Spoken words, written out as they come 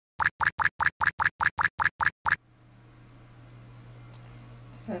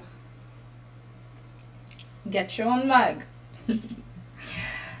Get your own mug.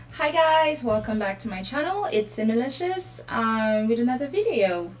 Hi guys, welcome back to my channel. It's Similicious with another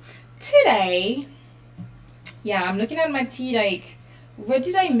video. Today, I'm looking at my tea like, what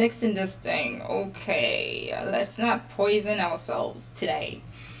did I mix in this thing? Okay, let's not poison ourselves today.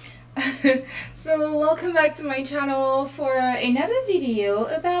 So welcome back to my channel for another video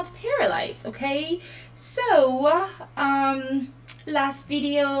about Paralives. Okay, so last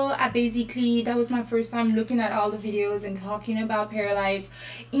video that was my first time looking at all the videos and talking about Paralives,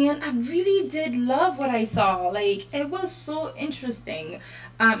 and I really did love what I saw. Like, it was so interesting.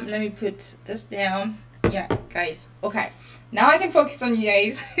 Let me put this down. Yeah, guys, okay, now I can focus on you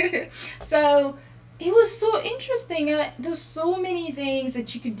guys. So it was so interesting. There's so many things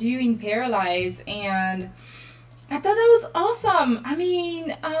that you could do in Paralives, and I thought that was awesome. I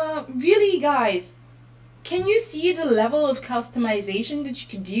mean, really, guys, can you see the level of customization that you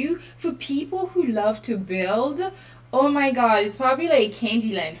could do for people who love to build? Oh my god, it's probably like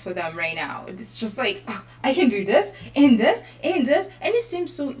Candyland for them right now. It's just like, oh, I can do this, and this, and this, and it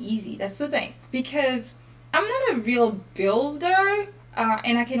seems so easy. That's the thing. Because I'm not a real builder,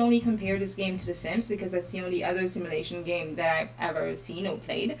 and I can only compare this game to The Sims because that's the only other simulation game that I've ever seen or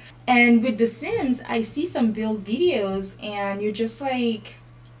played. And with The Sims, I see some build videos and you're just like,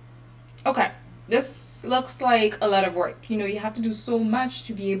 okay, this looks like a lot of work. You know, you have to do so much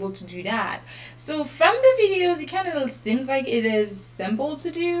to be able to do that. So from the videos, it kind of seems like it is simple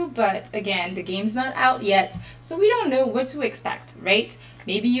to do, but again, the game's not out yet, so we don't know what to expect, right?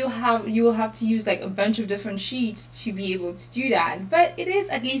 Maybe you will have to use like a bunch of different sheets to be able to do that, but it is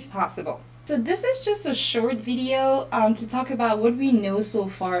at least possible. So this is just a short video to talk about what we know so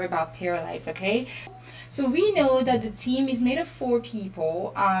far about Paralives, okay? So we know that the team is made of 4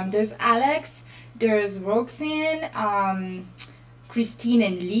 people. There's Alex, there's Roxanne, Christine,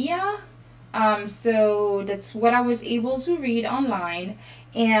 and Leah. So that's what I was able to read online.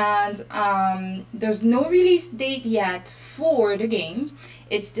 And there's no release date yet for the game.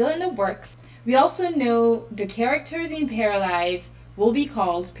 It's still in the works. We also know the characters in Paralives will be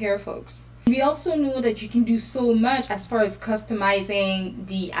called Parafolks. We also know that you can do so much as far as customizing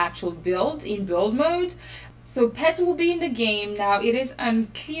the actual build in build mode. So pets will be in the game. Now it is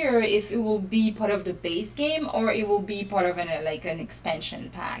unclear if it will be part of the base game or it will be part of an expansion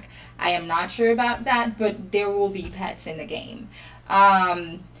pack. I am not sure about that, but there will be pets in the game.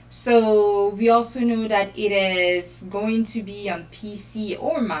 So we also know that it is going to be on PC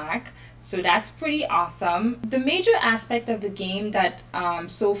or Mac, so that's pretty awesome. The major aspect of the game that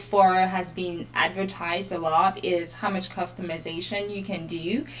so far has been advertised a lot is how much customization you can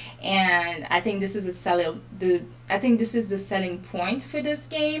do, and I think this is the selling point for this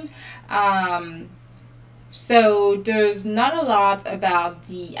game. So there's not a lot about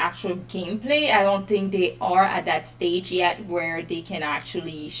the actual gameplay. I don't think they are at that stage yet where they can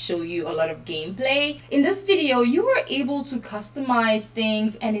actually show you a lot of gameplay. In this video, you are able to customize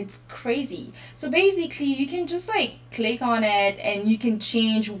things and it's crazy. So basically, you can just like click on it and you can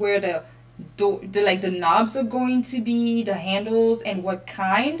change where the knobs are going to be, the handles, and what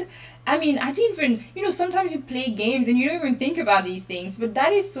kind. I mean, I didn't even, you know, sometimes you play games and you don't even think about these things, but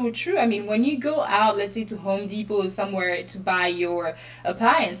that is so true. I mean, when you go out, let's say to Home Depot or somewhere to buy your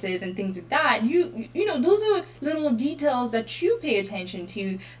appliances and things like that, you know, those are little details that you pay attention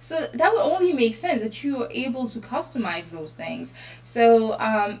to. So that would only make sense that you are able to customize those things. So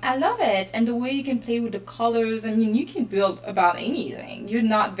I love it. And the way you can play with the colors, I mean, you can build about anything. You're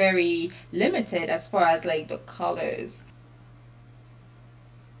not very limited as far as like the colors.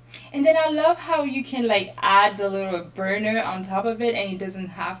 And then I love how you can like add the little burner on top of it and it doesn't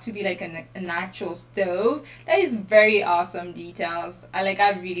have to be like an actual stove. That is very awesome details. I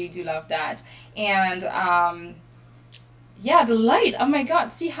really do love that. And yeah, the light, oh my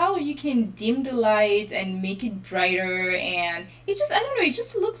god, see how you can dim the light and make it brighter, and it just, I don't know, it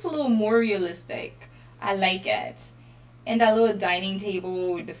just looks a little more realistic. I like it. And that little dining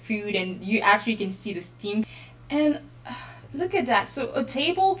table with the food, and you actually can see the steam. And look at that. So a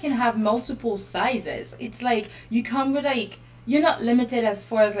table can have multiple sizes. It's like you come with like, you're not limited as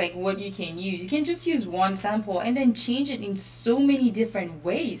far as like what you can use. You can just use one sample and then change it in so many different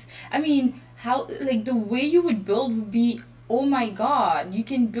ways. I mean, how, like, the way you would build would be, oh my god, you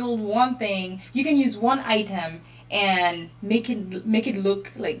can build one thing, you can use one item and make it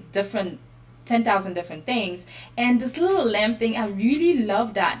look like different, 10,000 different things. And this little lamp thing, I really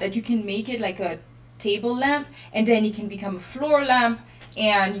love that you can make it like a table lamp, and then it can become a floor lamp,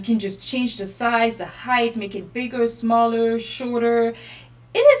 and you can just change the size, the height, make it bigger, smaller, shorter.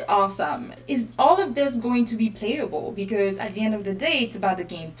 it is awesome. Is all of this going to be playable? Because at the end of the day, it's about the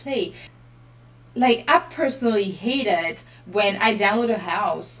gameplay. Like, I personally hate it when I download a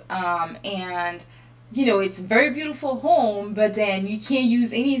house, and you know, it's a very beautiful home, but then you can't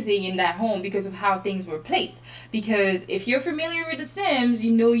use anything in that home because of how things were placed. Because if you're familiar with The Sims,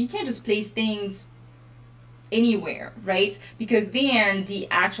 you know you can't just place things anywhere, right? Because then the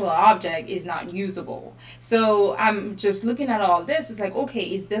actual object is not usable. So I'm just looking at all this, it's like, okay,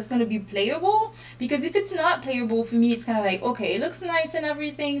 is this going to be playable? Because if it's not playable, for me it's kind of like, okay, it looks nice and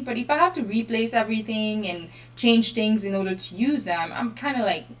everything, but if I have to replace everything and change things in order to use them, I'm kind of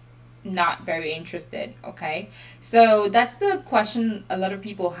like not very interested. Okay, so that's the question a lot of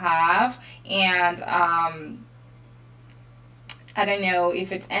people have, and I don't know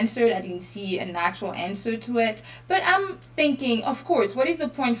if it's answered. I didn't see an actual answer to it. But I'm thinking, of course, what is the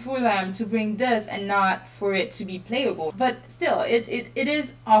point for them to bring this and not for it to be playable? But still, it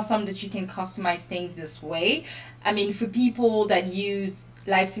is awesome that you can customize things this way. I mean, for people that use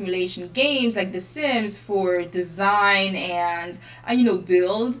life simulation games like The Sims for design and you know,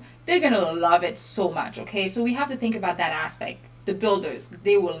 build, they're gonna love it so much. Okay, so we have to think about that aspect. The builders,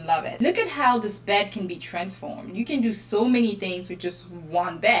 they will love it. Look at how this bed can be transformed. You can do so many things with just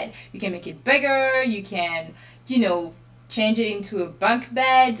one bed. You can make it bigger, you can, you know, change it into a bunk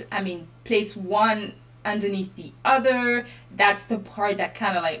bed. I mean, place one underneath the other. That's the part that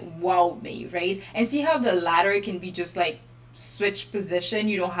kind of like wowed me, right? And see how the ladder can be just like switch position.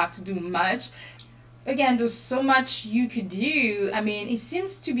 You don't have to do much. Again, there's so much you could do. I mean, it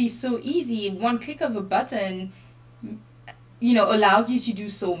seems to be so easy. One click of a button, you know, allows you to do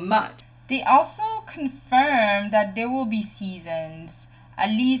so much. They also confirm that there will be seasons. At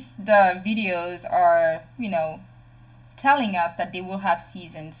least the videos are, you know, telling us that they will have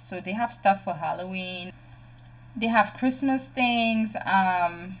seasons. So they have stuff for Halloween. They have Christmas things.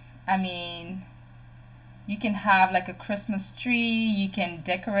 I mean, you can have like a Christmas tree. You can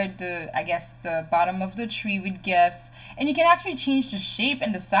decorate the, I guess, the bottom of the tree with gifts, and you can actually change the shape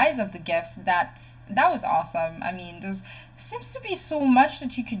and the size of the gifts. That was awesome. I mean, there's seems to be so much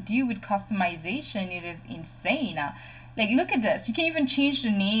that you could do with customization. It is insane. Like, look at this. You can even change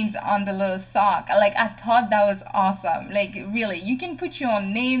the names on the little sock. Like, I thought that was awesome. Like, really, you can put your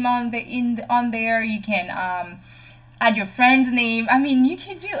own name on on there. You can add your friend's name. I mean, you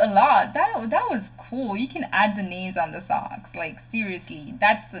can do a lot. That was cool. You can add the names on the socks. Like, seriously,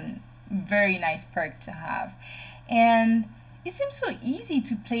 that's a very nice perk to have. And it seems so easy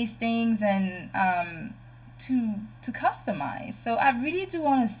to place things and to customize. So I really do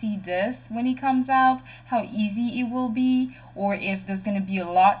want to see this when it comes out, how easy it will be, or if there's going to be a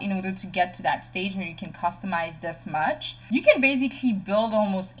lot in order to get to that stage where you can customize this much. You can basically build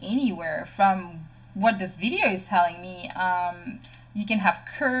almost anywhere from what this video is telling me. You can have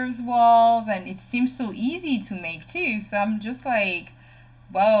curves walls, and it seems so easy to make too. So I'm just like,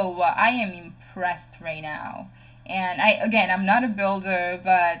 whoa, I am impressed right now. And I'm not a builder,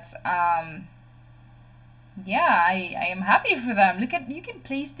 but yeah, I am happy for them. Look at, you can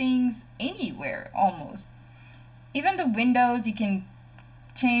place things anywhere almost. Even the windows, you can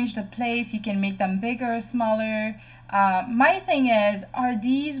change the place. You can make them bigger, smaller. My thing is, are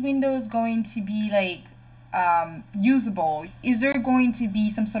these windows going to be like usable? Is there going to be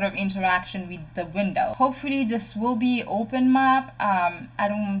some sort of interaction with the window? Hopefully this will be open map.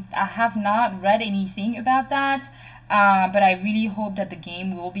 I have not read anything about that, but I really hope that the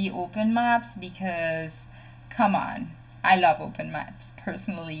game will be open maps, because come on, I love open maps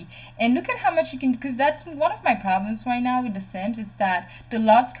personally. And look at how much you can, because that's one of my problems right now with The Sims, is that the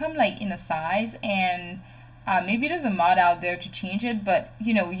lots come like in a size, and maybe there's a mod out there to change it, but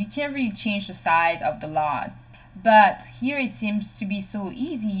you know, you can't really change the size of the lot. But here it seems to be so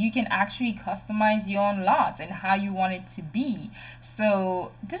easy. You can actually customize your own lots and how you want it to be.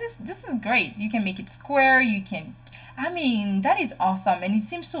 So this is great. You can make it square. You can, I mean, that is awesome, and it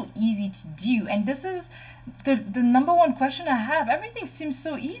seems so easy to do. And this is the number one question I have. Everything seems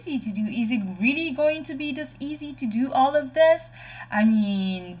so easy to do. Is it really going to be this easy to do all of this? I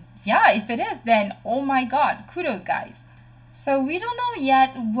mean, yeah, if it is, then oh my god, kudos guys. So we don't know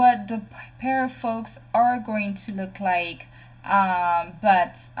yet what the pair of folks are going to look like,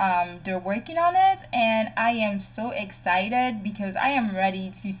 but they're working on it, and I am so excited because I am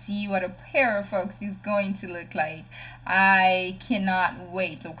ready to see what a pair of folks is going to look like. I cannot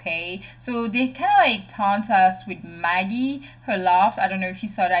wait. Okay, so they kind of like taunt us with Maggie, her loft. I don't know if you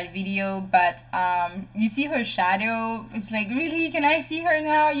saw that video, but you see her shadow. It's like, really, can I see her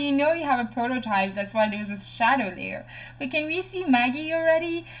now? You know, you have a prototype, that's why there's a shadow there, but can we see Maggie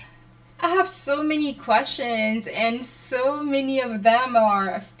already? I have so many questions, and so many of them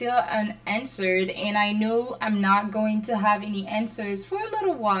are still unanswered. And I know I'm not going to have any answers for a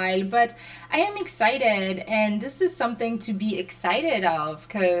little while, but I am excited, and this is something to be excited of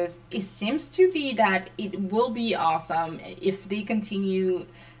because it seems to be that it will be awesome if they continue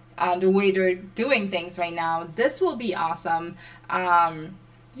the way they're doing things right now. This will be awesome.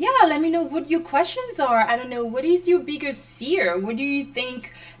 Yeah, let me know what your questions are. I don't know, what is your biggest fear? What do you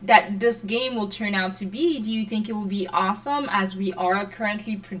think that this game will turn out to be? Do you think it will be awesome as we are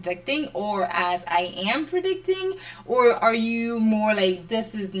currently predicting, or as I am predicting? Or are you more like,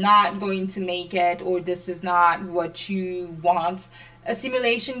 this is not going to make it, or this is not what you want a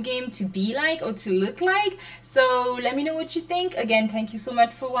simulation game to be like or to look like? So let me know what you think. Again, thank you so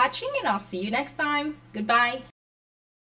much for watching, and I'll see you next time. Goodbye.